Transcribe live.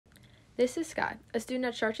This is Skye, a student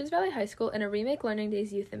at Chartiers Valley High School and a Remake Learning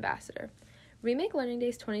Days Youth Ambassador. Remake Learning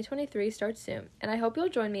Days 2023 starts soon, and I hope you'll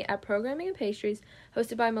join me at Programming and Pastries,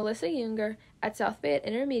 hosted by Melissa Younger at South Fayette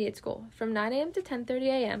Intermediate School from 9 a.m. to 10:30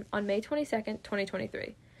 a.m. on May 22nd,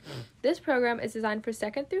 2023. This program is designed for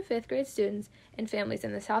 2nd through 5th grade students and families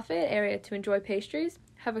in the South Fayette area to enjoy pastries,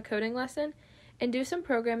 have a coding lesson, and do some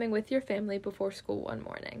programming with your family before school one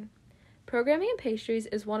morning. Programming and Pastries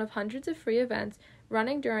is one of hundreds of free events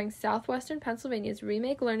running during Southwestern Pennsylvania's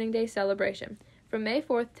Remake Learning Day celebration from May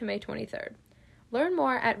 4th to May 23rd. Learn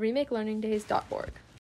more at remakelearningdays.org.